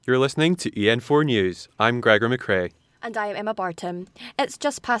You're listening to EN4 News. I'm Gregor McRae. And I am Emma Barton. It's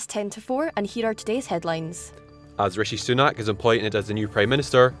just past 10 to 4 and here are today's headlines. As Rishi Sunak is appointed as the new Prime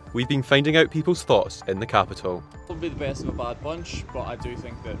Minister, we've been finding out people's thoughts in the capital. It'll be the best of a bad bunch, but I do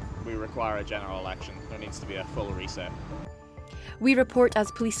think that we require a general election. There needs to be a full reset. We report as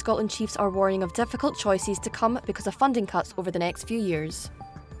Police Scotland chiefs are warning of difficult choices to come because of funding cuts over the next few years.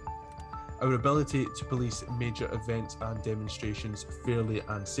 Our ability to police major events and demonstrations fairly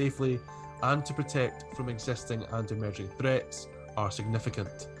and safely, and to protect from existing and emerging threats, are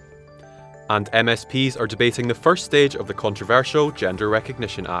significant. And MSPs are debating the first stage of the controversial Gender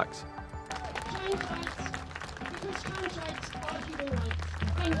Recognition Act.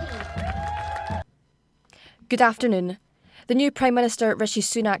 Good afternoon. The new Prime Minister Rishi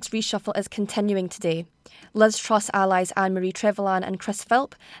Sunak's reshuffle is continuing today. Liz Truss allies Anne-Marie Trevelyan and Chris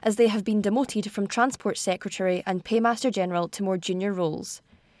Philp as they have been demoted from Transport Secretary and Paymaster General to more junior roles.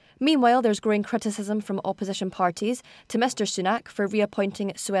 Meanwhile, there's growing criticism from opposition parties to Mr Sunak for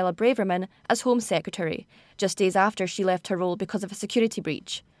reappointing Suella Braverman as Home Secretary, just days after she left her role because of a security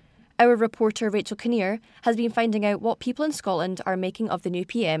breach. Our reporter Rachel Kinnear has been finding out what people in Scotland are making of the new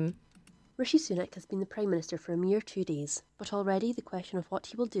PM. Rishi Sunak has been the Prime Minister for a mere 2 days, but already the question of what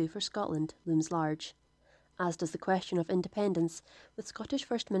he will do for Scotland looms large, as does the question of independence, with Scottish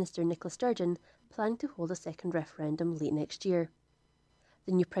First Minister Nicola Sturgeon planning to hold a second referendum late next year.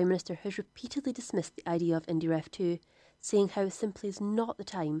 The new Prime Minister has repeatedly dismissed the idea of IndyRef 2, saying how simply is not the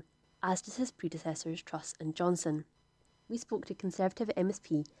time, as does his predecessors Truss and Johnson. We spoke to Conservative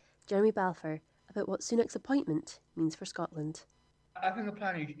MSP Jeremy Balfour about what Sunak's appointment means for Scotland. I think the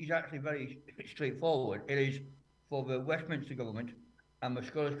plan is actually very straightforward. It is for the Westminster government and the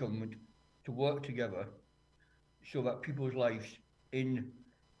Scottish government to work together so that people's lives in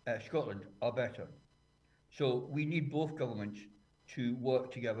Scotland are better. So we need both governments to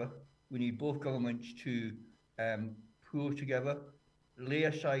work together. We need both governments to pool together, lay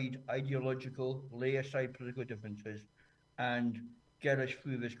aside ideological, lay aside political differences, and get us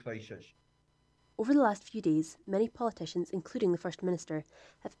through this crisis. Over the last few days, many politicians, including the First Minister,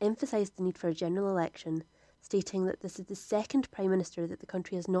 have emphasised the need for a general election, stating that this is the second Prime Minister that the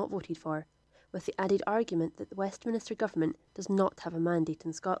country has not voted for, with the added argument that the Westminster government does not have a mandate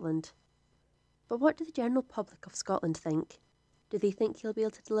in Scotland. But what do the general public of Scotland think? Do they think he'll be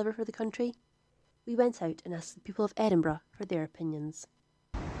able to deliver for the country? We went out and asked the people of Edinburgh for their opinions.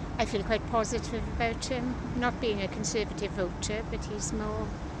 I feel quite positive about him, not being a Conservative voter, but he's more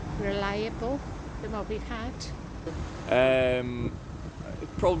reliable than what we've had.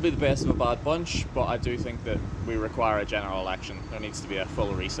 Probably the best of a bad bunch, but I do think that we require a general election. There needs to be a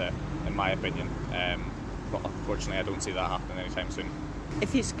full reset, in my opinion. But unfortunately, I don't see that happening anytime soon.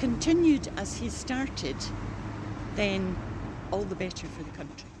 If he's continued as he started, then all the better for the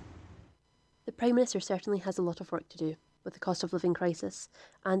country. The Prime Minister certainly has a lot of work to do, with the cost of living crisis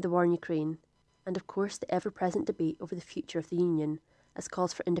and the war in Ukraine, and of course the ever-present debate over the future of the Union, as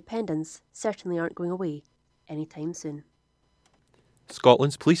calls for independence certainly aren't going away anytime soon.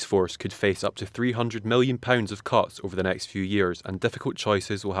 Scotland's police force could face up to £300 million of cuts over the next few years, and difficult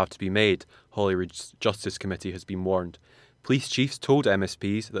choices will have to be made, Holyrood's Justice Committee has been warned. Police chiefs told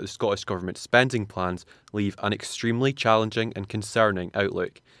MSPs that the Scottish Government's spending plans leave an extremely challenging and concerning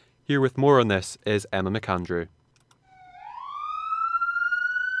outlook. Here with more on this is Emma McAndrew.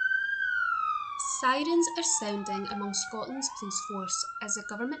 Sirens are sounding among Scotland's police force as the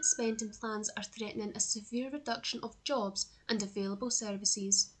government spending plans are threatening a severe reduction of jobs and available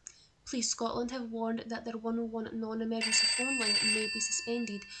services. Police Scotland have warned that their 101 non-emergency phone line may be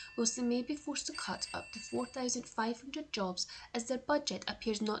suspended, whilst they may be forced to cut up to 4,500 jobs as their budget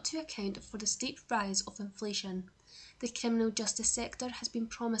appears not to account for the steep rise of inflation. The criminal justice sector has been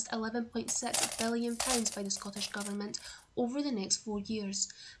promised £11.6 billion by the Scottish Government over the next 4 years,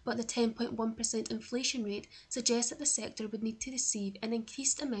 but the 10.1% inflation rate suggests that the sector would need to receive an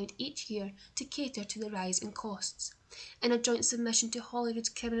increased amount each year to cater to the rise in costs. In a joint submission to Holyrood's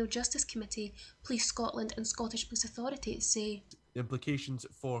Criminal Justice Committee, Police Scotland and Scottish Police Authority say The implications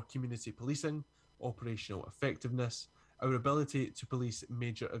for community policing, operational effectiveness, our ability to police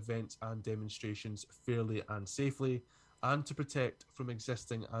major events and demonstrations fairly and safely, and to protect from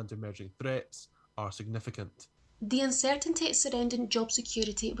existing and emerging threats are significant. The uncertainty surrounding job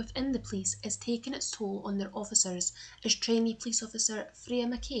security within the police is taking its toll on their officers, as trainee police officer Freya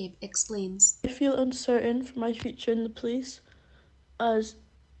McCabe explains. I feel uncertain for my future in the police, as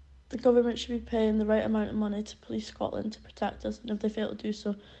the government should be paying the right amount of money to Police Scotland to protect us, and if they fail to do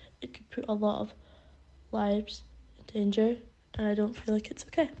so, it could put a lot of lives in danger, and I don't feel like it's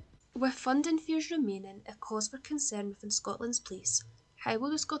okay. With funding fears remaining a cause for concern within Scotland's police, How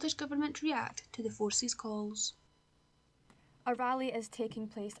will the Scottish Government react to the force's calls? A rally is taking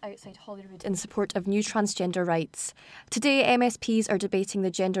place outside Holyrood in support of new transgender rights. Today, MSPs are debating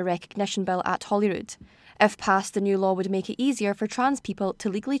the gender recognition bill at Holyrood. If passed, the new law would make it easier for trans people to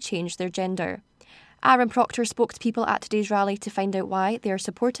legally change their gender. Aaron Proctor spoke to people at today's rally to find out why they are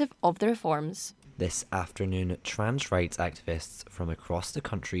supportive of the reforms. This afternoon, trans rights activists from across the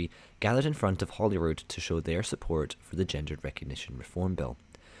country gathered in front of Holyrood to show their support for the Gender Recognition Reform Bill,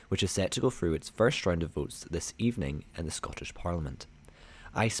 which is set to go through its first round of votes this evening in the Scottish Parliament.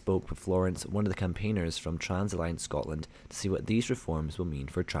 I spoke with Florence, one of the campaigners from Trans Alliance Scotland, to see what these reforms will mean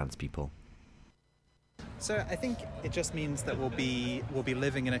for trans people. So I think it just means that we'll be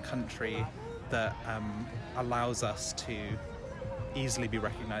living in a country that allows us to easily be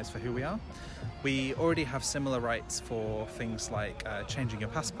recognised for who we are. We already have similar rights for things like changing your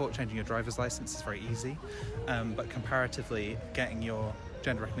passport, changing your driver's licence is very easy, but comparatively getting your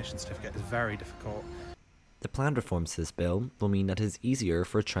gender recognition certificate is very difficult. The planned reforms to this bill will mean that it is easier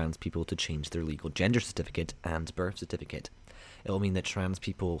for trans people to change their legal gender certificate and birth certificate. It will mean that trans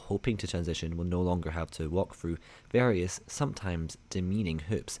people hoping to transition will no longer have to walk through various, sometimes demeaning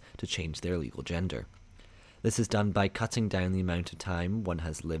hoops to change their legal gender. This is done by cutting down the amount of time one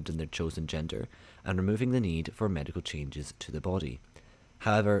has lived in their chosen gender and removing the need for medical changes to the body.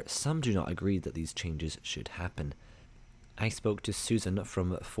 However, some do not agree that these changes should happen. I spoke to Susan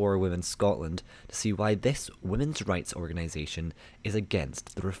from For Women Scotland to see why this women's rights organisation is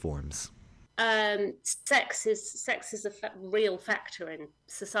against the reforms. Sex is a real factor in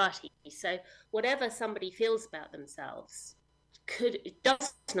society. So whatever somebody feels about themselves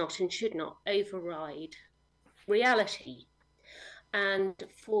does not and should not override reality. And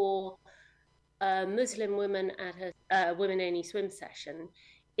for Muslim women at a women-only swim session,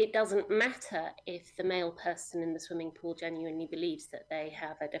 it doesn't matter if the male person in the swimming pool genuinely believes that they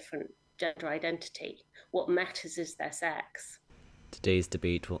have a different gender identity. What matters is their sex. Today's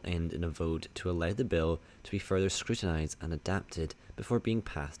debate will end in a vote to allow the bill to be further scrutinised and adapted before being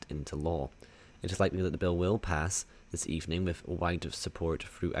passed into law. It is likely that the bill will pass this evening with wide support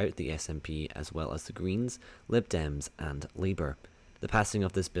throughout the SNP as well as the Greens, Lib Dems and Labour. The passing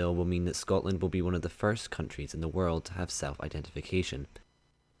of this bill will mean that Scotland will be one of the first countries in the world to have self-identification.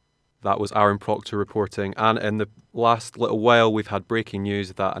 That was Aaron Proctor reporting, and in the last little while we've had breaking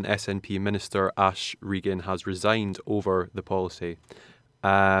news that an SNP minister, Ash Regan, has resigned over the policy.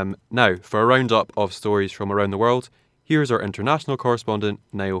 Now, for a roundup of stories from around the world, here's our international correspondent,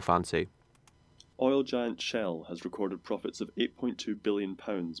 Niall Fancy. Oil giant Shell has recorded profits of £8.2 billion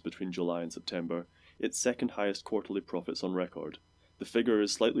between July and September, its second highest quarterly profits on record. The figure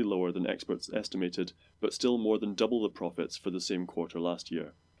is slightly lower than experts estimated, but still more than double the profits for the same quarter last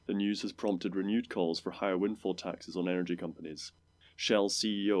year. The news has prompted renewed calls for higher windfall taxes on energy companies. Shell's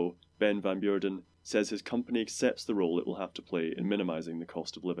CEO, Ben van Beurden, says his company accepts the role it will have to play in minimising the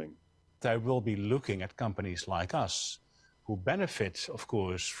cost of living. They will be looking at companies like us, who benefit, of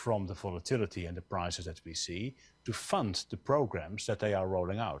course, from the volatility and the prices that we see, to fund the programs that they are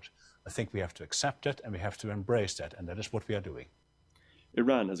rolling out. I think we have to accept it and we have to embrace that, and that is what we are doing.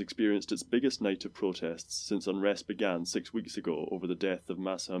 Iran has experienced its biggest night of protests since unrest began 6 weeks ago over the death of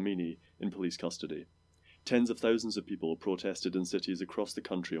Mahsa Amini in police custody. Tens of thousands of people protested in cities across the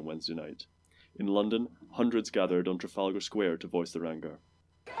country on Wednesday night. In London, hundreds gathered on Trafalgar Square to voice their anger.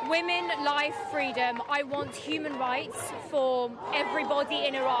 Women, life, freedom. I want human rights for everybody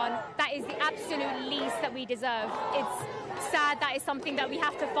in Iran. That is the absolute least that we deserve. It's sad that is something that we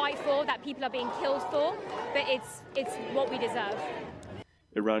have to fight for, that people are being killed for, but it's what we deserve.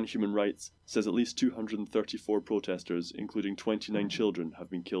 Iran Human Rights says at least 234 protesters, including 29 children, have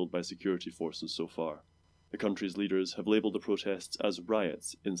been killed by security forces so far. The country's leaders have labelled the protests as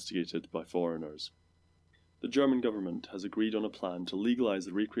riots instigated by foreigners. The German government has agreed on a plan to legalise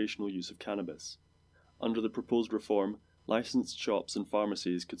the recreational use of cannabis. Under the proposed reform, licensed shops and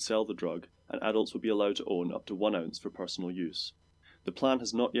pharmacies could sell the drug, and adults would be allowed to own up to 1 ounce for personal use. The plan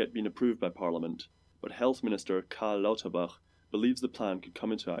has not yet been approved by Parliament, but Health Minister Karl Lauterbach believes the plan could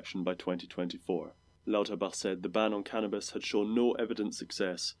come into action by 2024. Lauterbach said the ban on cannabis had shown no evident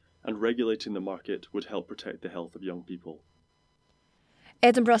success, and regulating the market would help protect the health of young people.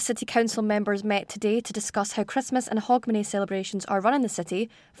 Edinburgh City Council members met today to discuss how Christmas and Hogmanay celebrations are run in the city,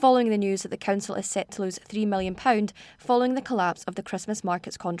 following the news that the council is set to lose £3 million following the collapse of the Christmas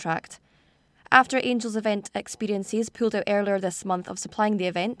markets contract. After Angels Event Experiences pulled out earlier this month of supplying the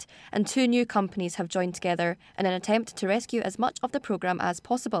event, and 2 new companies have joined together in an attempt to rescue as much of the programme as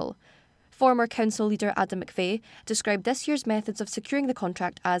possible. Former council leader Adam McVeigh described this year's methods of securing the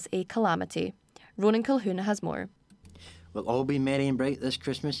contract as a calamity. Ronan Colquhoun has more. Will all be merry and bright this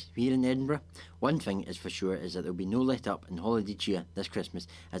Christmas here in Edinburgh? One thing is for sure is that there will be no let up in holiday cheer this Christmas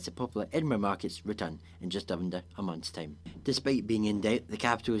as the popular Edinburgh markets return in just under a month's time. Despite being in doubt, the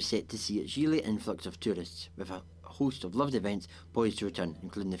capital is set to see its yearly influx of tourists, with a host of loved events poised to return,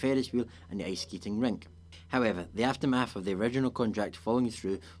 including the Ferris wheel and the ice skating rink. However, the aftermath of the original contract falling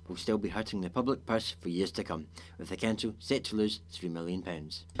through will still be hurting the public purse for years to come, with the council set to lose £3 million.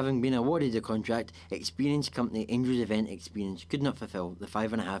 Having been awarded the contract, experienced company Angels Event Experience could not fulfil the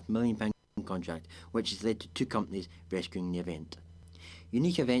 £5.5 million contract, which has led to two companies rescuing the event.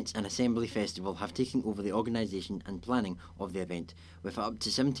 Unique Events and Assembly Festival have taken over the organisation and planning of the event, with up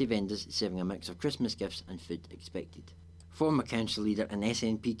to 70 vendors serving a mix of Christmas gifts and food expected. Former council leader and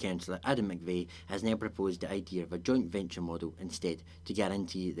SNP councillor Adam McVeigh has now proposed the idea of a joint venture model instead to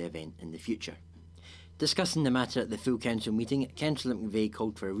guarantee the event in the future. Discussing the matter at the full council meeting, Councillor McVeigh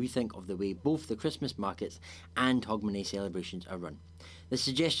called for a rethink of the way both the Christmas markets and Hogmanay celebrations are run. The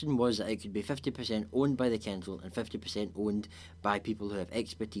suggestion was that it could be 50% owned by the council and 50% owned by people who have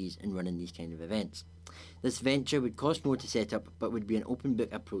expertise in running these kind of events. This venture would cost more to set up, but would be an open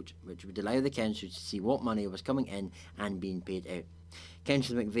book approach which would allow the council to see what money was coming in and being paid out.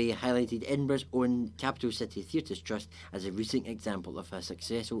 Councillor McVeigh highlighted Edinburgh's own Capital City Theatres Trust as a recent example of a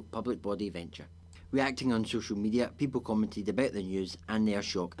successful public body venture. Reacting on social media, people commented about the news and their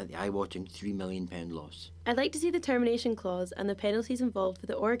shock at the eye-watering £3 million loss. I'd like to see the termination clause and the penalties involved for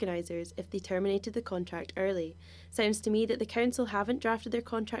the organisers if they terminated the contract early. Sounds to me that the council haven't drafted their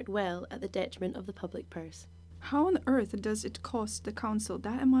contract well at the detriment of the public purse. How on earth does it cost the council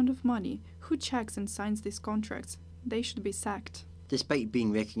that amount of money? Who checks and signs these contracts? They should be sacked. Despite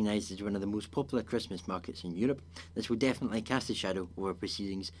being recognised as one of the most popular Christmas markets in Europe, this will definitely cast a shadow over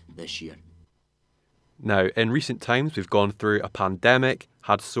proceedings this year. Now, in recent times, we've gone through a pandemic,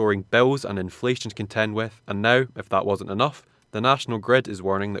 had soaring bills and inflation to contend with, and now, if that wasn't enough, the National Grid is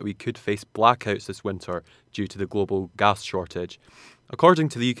warning that we could face blackouts this winter due to the global gas shortage. According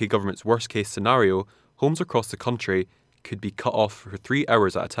to the UK government's worst-case scenario, homes across the country could be cut off for 3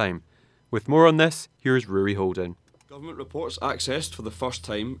 hours at a time. With more on this, here's Rory Holden. Government reports accessed for the first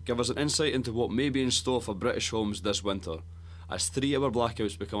time give us an insight into what may be in store for British homes this winter, as 3-hour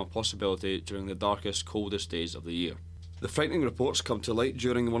blackouts become a possibility during the darkest, coldest days of the year. The frightening reports come to light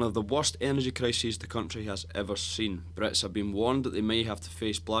during one of the worst energy crises the country has ever seen. Brits have been warned that they may have to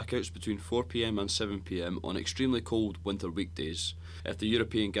face blackouts between 4 p.m. and 7 p.m. on extremely cold winter weekdays if the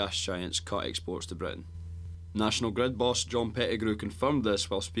European gas giants cut exports to Britain. National Grid boss John Pettigrew confirmed this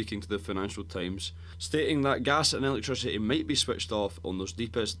while speaking to the Financial Times, stating that gas and electricity might be switched off on those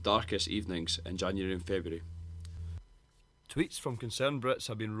deepest, darkest evenings in January and February. Tweets from concerned Brits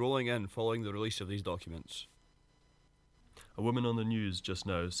have been rolling in following the release of these documents. A woman on the news just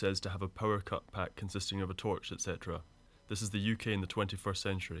now says to have a power cut pack consisting of a torch, etc. This is the UK in the 21st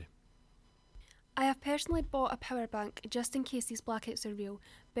century. I have personally bought a power bank just in case these blackouts are real.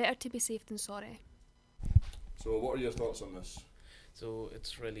 Better to be safe than sorry. So what are your thoughts on this? So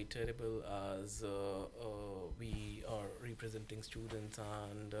it's really terrible as we are representing students,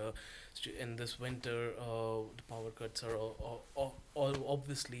 and in this winter the power cuts are all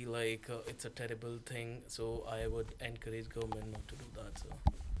obviously it's a terrible thing, so I would encourage government not to do that.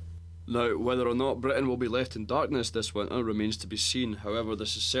 So. Now, whether or not Britain will be left in darkness this winter remains to be seen. However,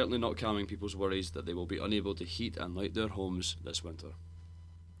 this is certainly not calming people's worries that they will be unable to heat and light their homes this winter.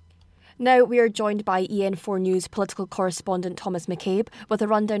 Now we are joined by EN4 News political correspondent Thomas McCabe with a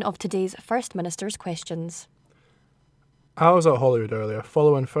rundown of today's First Minister's questions. I was at Holyrood earlier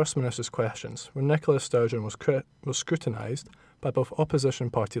following First Minister's questions when Nicola Sturgeon was scrutinised by both opposition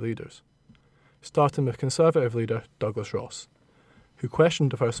party leaders, starting with Conservative leader Douglas Ross, who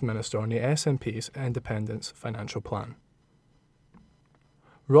questioned the First Minister on the SNP's independence financial plan.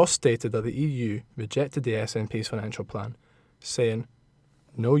 Ross stated that the EU rejected the SNP's financial plan, saying,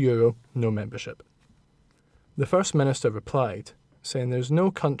 "No euro, no membership." The First Minister replied, saying there is no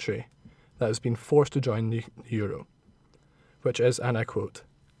country that has been forced to join the euro, which is, and I quote,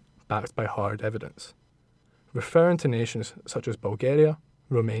 backed by hard evidence, referring to nations such as Bulgaria,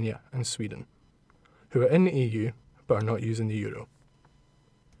 Romania and Sweden, who are in the EU but are not using the euro.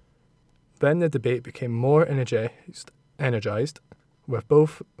 Then the debate became more energised, with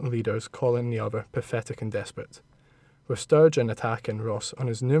both leaders calling the other pathetic and desperate, with Sturgeon attacking Ross on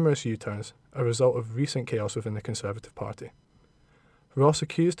his numerous U-turns, a result of recent chaos within the Conservative Party. Ross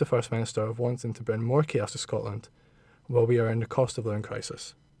accused the First Minister of wanting to bring more chaos to Scotland while we are in the cost of living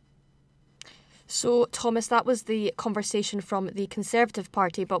crisis. So, Thomas, that was the conversation from the Conservative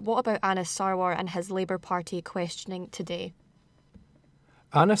Party, but what about Anas Sarwar and his Labour Party questioning today?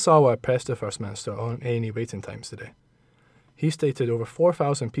 Anas Sarwar pressed the First Minister on A&E waiting times today. He stated over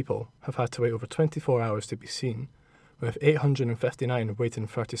 4,000 people have had to wait over 24 hours to be seen, with 859 waiting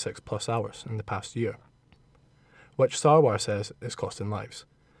 36 plus hours in the past year, which Sarwar says is costing lives.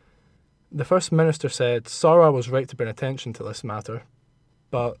 The First Minister said Sarwar was right to bring attention to this matter,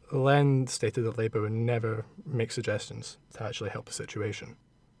 but Len stated that Labour would never make suggestions to actually help the situation.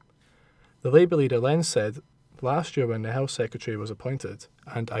 The Labour leader Len said last year when the Health Secretary was appointed,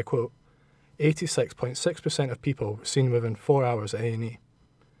 and I quote, 86.6% of people were seen within 4 hours at A&E.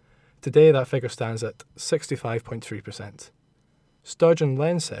 Today that figure stands at 65.3%. Sturgeon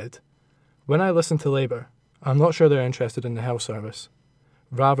Len said, "When I listen to Labour, I'm not sure they're interested in the health service,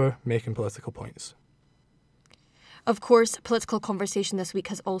 rather making political points." Of course, political conversation this week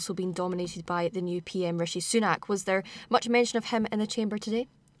has also been dominated by the new PM Rishi Sunak. Was there much mention of him in the Chamber today?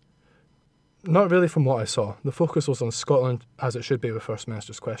 Not really from what I saw. The focus was on Scotland, as it should be with First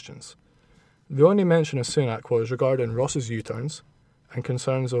Minister's questions. The only mention of Sunak was regarding Ross's U-turns and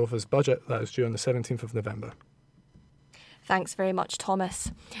concerns of his budget that is due on the 17th of November. Thanks very much,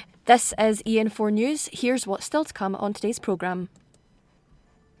 Thomas. This is EN4 News. Here's what's still to come on today's programme.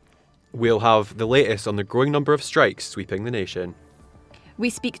 We'll have the latest on the growing number of strikes sweeping the nation. We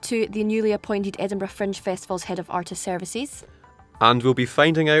speak to the newly appointed Edinburgh Fringe Festival's Head of Artist Services. And we'll be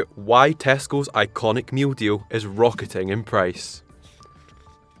finding out why Tesco's iconic meal deal is rocketing in price.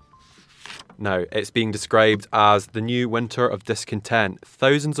 Now, it's being described as the new winter of discontent.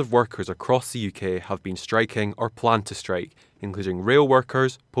 Thousands of workers across the UK have been striking or plan to strike, including rail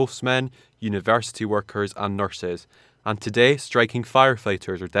workers, postmen, university workers and nurses. And today, striking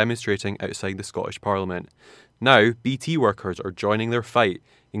firefighters are demonstrating outside the Scottish Parliament. Now, BT workers are joining their fight,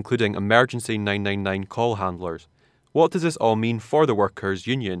 including emergency 999 call handlers. What does this all mean for the workers'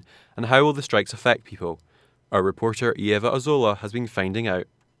 union, and how will the strikes affect people? Our reporter Eva Azola has been finding out.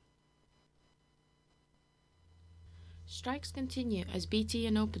 Strikes continue as BT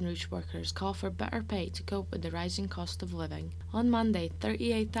and Openreach workers call for better pay to cope with the rising cost of living. On Monday,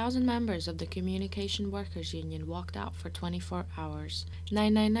 38,000 members of the Communication Workers Union walked out for 24 hours.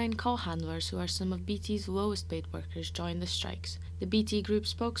 999 call handlers, who are some of BT's lowest paid workers, joined the strikes. The BT Group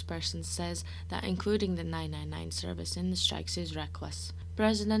spokesperson says that including the 999 service in the strikes is reckless.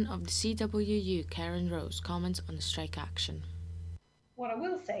 President of the CWU, Karen Rose, comments on the strike action. What I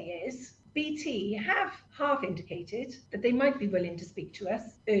will say is BT have half indicated that they might be willing to speak to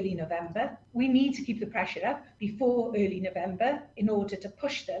us early November. We need to keep the pressure up before early November in order to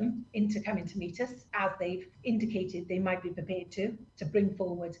push them into coming to meet us, as they've indicated they might be prepared to bring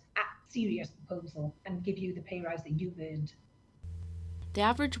forward a serious proposal and give you the pay rise that you've earned. The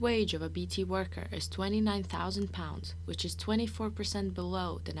average wage of a BT worker is £29,000, which is 24%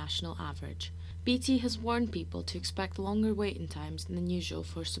 below the national average. BT has warned people to expect longer waiting times than usual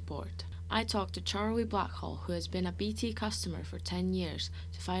for support. I talked to Charlie Blackhall, who has been a BT customer for 10 years,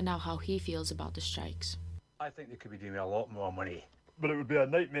 to find out how he feels about the strikes. I think they could be doing me a lot more money, but it would be a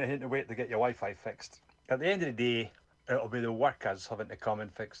nightmare having to wait to get your Wi-Fi fixed. At the end of the day, it'll be the workers having to come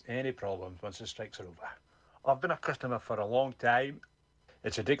and fix any problems once the strikes are over. I've been a customer for a long time.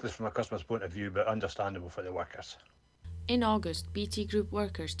 It's ridiculous from a customer's point of view, but understandable for the workers. In August, BT Group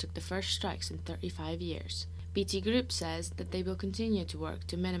workers took the first strikes in 35 years. BT Group says that they will continue to work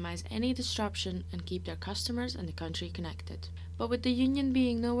to minimise any disruption and keep their customers and the country connected. But with the union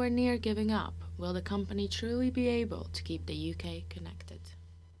being nowhere near giving up, will the company truly be able to keep the UK connected?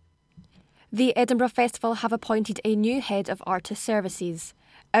 The Edinburgh Festival have appointed a new head of artist services.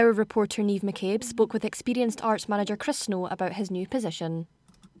 Our reporter Niamh McCabe spoke with experienced arts manager Chris Snow about his new position.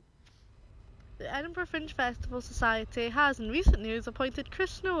 The Edinburgh Fringe Festival Society has in recent years appointed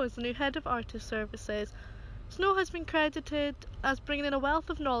Chris Snow as the new head of artist services. Snow has been credited as bringing in a wealth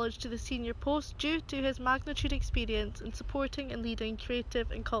of knowledge to the senior post due to his magnitude experience in supporting and leading creative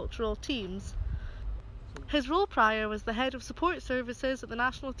and cultural teams. His role prior was the head of support services at the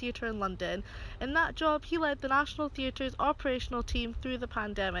National Theatre in London. In that job, he led the National Theatre's operational team through the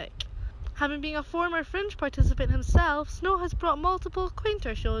pandemic. Having been a former Fringe participant himself, Snow has brought multiple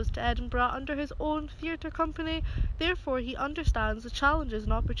quainter shows to Edinburgh under his own theatre company. Therefore, he understands the challenges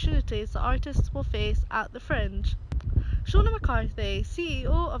and opportunities that artists will face at the Fringe. Shona McCarthy,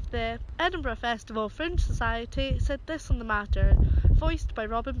 CEO of the Edinburgh Festival Fringe Society, said this on the matter, voiced by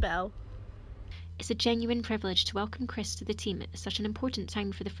Robin Bell. It's a genuine privilege to welcome Chris to the team at such an important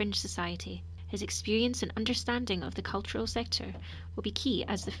time for the Fringe Society. His experience and understanding of the cultural sector will be key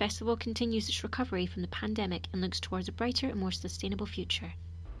as the festival continues its recovery from the pandemic and looks towards a brighter and more sustainable future.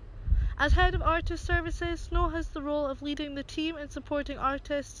 As head of artist services, Snow has the role of leading the team in supporting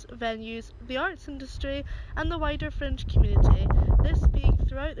artists, venues, the arts industry and the wider Fringe community, this being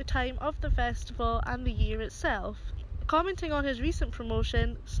throughout the time of the festival and the year itself. Commenting on his recent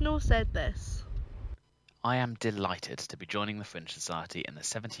promotion, Snow said this. I am delighted to be joining the Fringe Society in the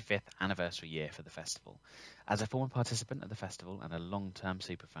 75th anniversary year for the festival. As a former participant at the festival and a long-term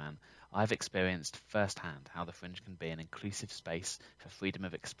superfan, I've experienced firsthand how the Fringe can be an inclusive space for freedom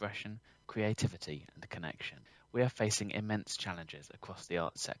of expression, creativity and connection. We are facing immense challenges across the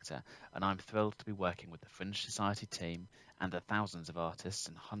arts sector, and I'm thrilled to be working with the Fringe Society team and the thousands of artists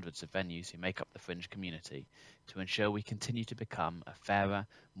and hundreds of venues who make up the Fringe community to ensure we continue to become a fairer,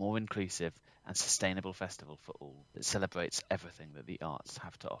 more inclusive and sustainable festival for all that celebrates everything that the arts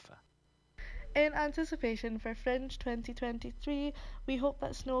have to offer. In anticipation for Fringe 2023, we hope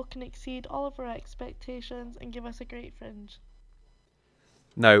that Snow can exceed all of our expectations and give us a great Fringe.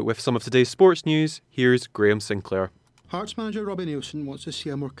 Now, with some of today's sports news, here's Graham Sinclair. Hearts manager Robbie Neilson wants to see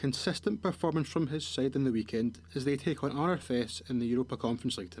a more consistent performance from his side in the weekend as they take on RFS in the Europa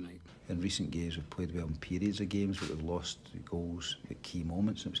Conference League tonight. In recent games we've played well in periods of games, but we've lost goals at key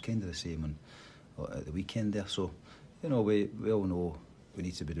moments, and it was kind of the same at the weekend there. So, we all know we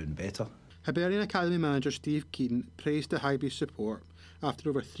need to be doing better. Hibernian Academy manager Steve Keane praised the Highbury support after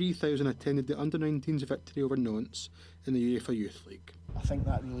over 3,000 attended the Under-19s victory over Nantes in the UEFA Youth League. I think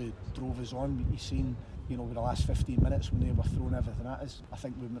that really drove us on. You've seen, over the last 15 minutes when they were throwing everything at us, I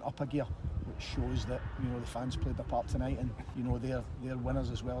think we went up a gear, which shows that, the fans played their part tonight and, they're winners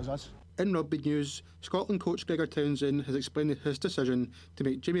as well as us. In rugby news, Scotland coach Gregor Townsend has explained his decision to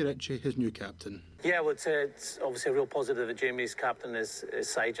make Jamie Ritchie his new captain. Yeah, well, it's obviously a real positive that Jamie's captain his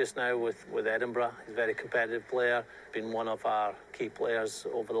side just now with Edinburgh. He's a very competitive player, been one of our key players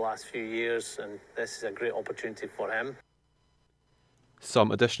over the last few years, and this is a great opportunity for him.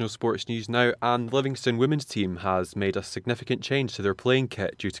 Some additional sports news now, and Livingston women's team has made a significant change to their playing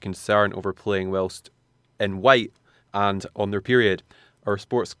kit due to concern over playing whilst in white and on their period. Our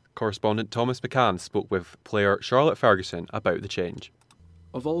sports correspondent Thomas McCann spoke with player Charlotte Ferguson about the change.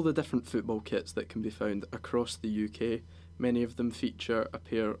 Of all the different football kits that can be found across the UK, many of them feature a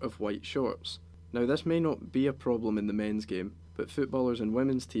pair of white shorts. Now, this may not be a problem in the men's game, but footballers and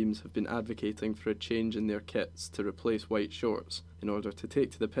women's teams have been advocating for a change in their kits to replace white shorts in order to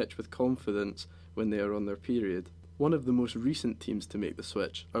take to the pitch with confidence when they are on their period. One of the most recent teams to make the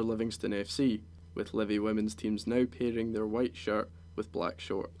switch are Livingston FC, with Livy women's teams now pairing their white shirt with black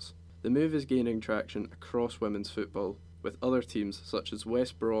shorts. The move is gaining traction across women's football, with other teams such as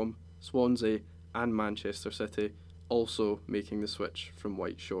West Brom, Swansea and Manchester City also making the switch from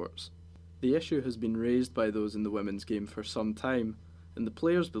white shorts. The issue has been raised by those in the women's game for some time, and the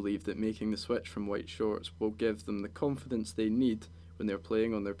players believe that making the switch from white shorts will give them the confidence they need when they're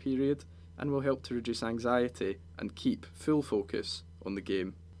playing on their period and will help to reduce anxiety and keep full focus on the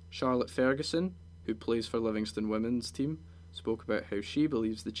game. Charlotte Ferguson, who plays for Livingston women's team, spoke about how she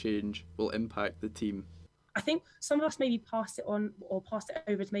believes the change will impact the team. I think some of us maybe passed it on or passed it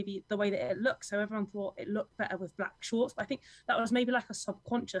over to maybe the way that it looks. So everyone thought it looked better with black shorts. But I think that was maybe like a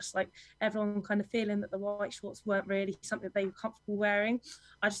subconscious, like everyone kind of feeling that the white shorts weren't really something they were comfortable wearing.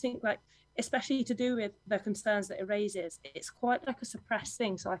 I just think especially to do with the concerns that it raises, it's quite like a suppressed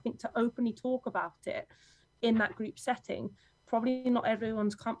thing. So I think to openly talk about it in that group setting, probably not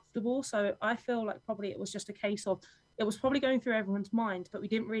everyone's comfortable. So I feel like probably it was just a case of it was probably going through everyone's mind, but we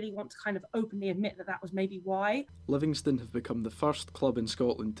didn't really want to kind of openly admit that that was maybe why. Livingston have become the first club in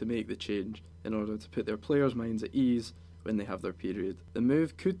Scotland to make the change in order to put their players' minds at ease when they have their period. The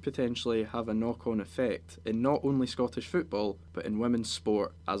move could potentially have a knock-on effect in not only Scottish football, but in women's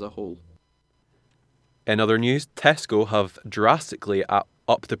sport as a whole. In other news, Tesco have drastically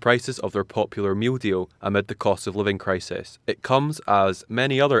upped the prices of their popular meal deal amid the cost of living crisis. It comes as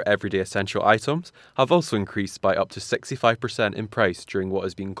many other everyday essential items have also increased by up to 65% in price during what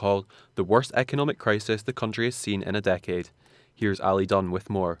has been called the worst economic crisis the country has seen in a decade. Here's Ali Dunn with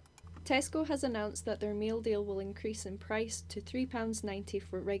more. Tesco has announced that their meal deal will increase in price to £3.90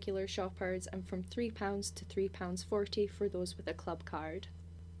 for regular shoppers and from £3 to £3.40 for those with a club card.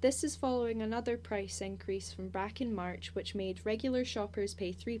 This is following another price increase from back in March, which made regular shoppers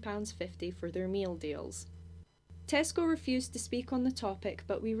pay £3.50 for their meal deals. Tesco refused to speak on the topic,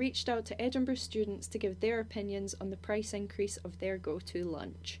 but we reached out to Edinburgh students to give their opinions on the price increase of their go-to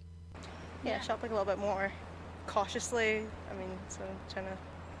lunch. Yeah, shopping a little bit more cautiously. So trying to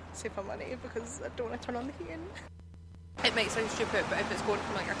save my money because I don't want to turn on the heating. It might sound stupid, but if it's going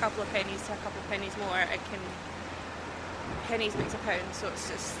from a couple of pennies to a couple of pennies more, pennies makes a pound, so it's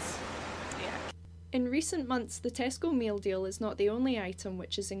just, yeah. In recent months, the Tesco meal deal is not the only item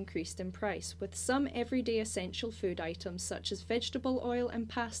which has increased in price, with some everyday essential food items such as vegetable oil and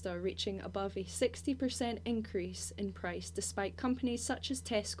pasta reaching above a 60% increase in price, despite companies such as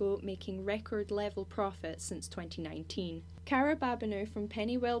Tesco making record level profits since 2019. Cara Babineau from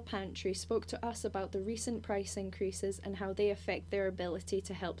Pennywell Pantry spoke to us about the recent price increases and how they affect their ability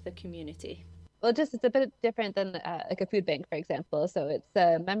to help the community. Well, it's a bit different than like a food bank, for example. So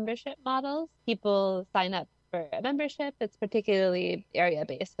it's membership models. People sign up for a membership. It's particularly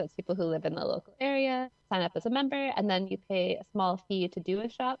area-based. So it's people who live in the local area, sign up as a member, and then you pay a small fee to do a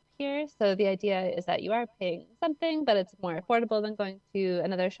shop here. So the idea is that you are paying something, but it's more affordable than going to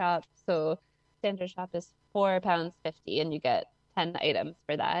another shop. So standard shop is £4.50 and you get 10 items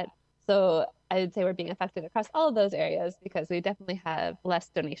for that. So I would say we're being affected across all of those areas because we definitely have less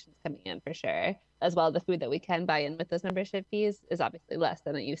donations coming in for sure. As well, the food that we can buy in with those membership fees is obviously less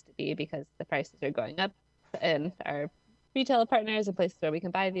than it used to be because the prices are going up and our retail partners and places where we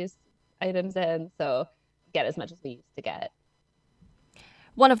can buy these items in, so get as much as we used to get.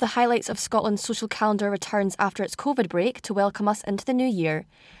 One of the highlights of Scotland's social calendar returns after its COVID break to welcome us into the new year.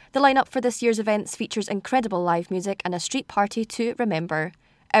 The lineup for this year's events features incredible live music and a street party to remember.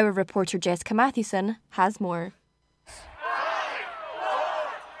 Our reporter Jessica Mathewson has more.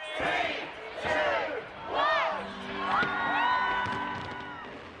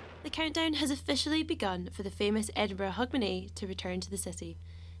 The countdown has officially begun for the famous Edinburgh Hogmanay to return to the city.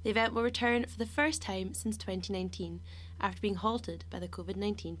 The event will return for the first time since 2019, after being halted by the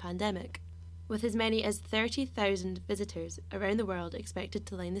COVID-19 pandemic. With as many as 30,000 visitors around the world expected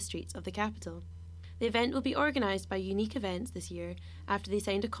to line the streets of the capital. The event will be organised by Unique Events this year after they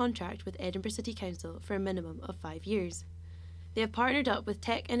signed a contract with Edinburgh City Council for a minimum of 5 years. They have partnered up with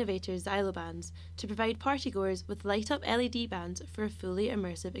tech innovator Zylobands to provide partygoers with light-up LED bands for a fully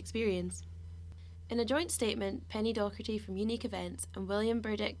immersive experience. In a joint statement, Penny Docherty from Unique Events and William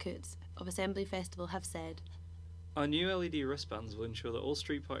Burdett-Coates of Assembly Festival have said, "Our new LED wristbands will ensure that all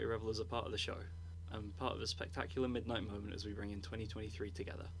street party revellers are part of the show and part of a spectacular midnight moment as we bring in 2023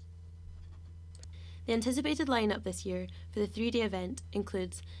 together." The anticipated lineup this year for the 3-day event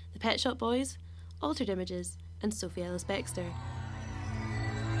includes the Pet Shop Boys, Altered Images, and Sophie Ellis-Bextor.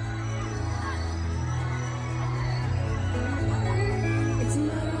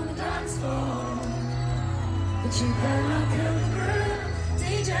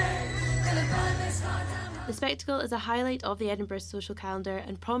 The spectacle is a highlight of the Edinburgh social calendar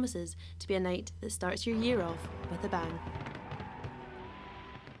and promises to be a night that starts your year off with a bang.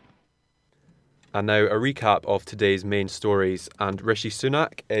 And now a recap of today's main stories, and Rishi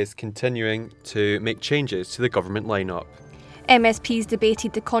Sunak is continuing to make changes to the government lineup. MSPs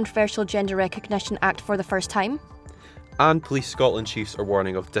debated the controversial Gender Recognition Act for the first time. And Police Scotland chiefs are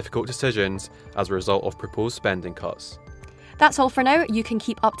warning of difficult decisions as a result of proposed spending cuts. That's all for now. You can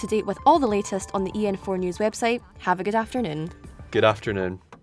keep up to date with all the latest on the EN4 News website. Have a good afternoon. Good afternoon.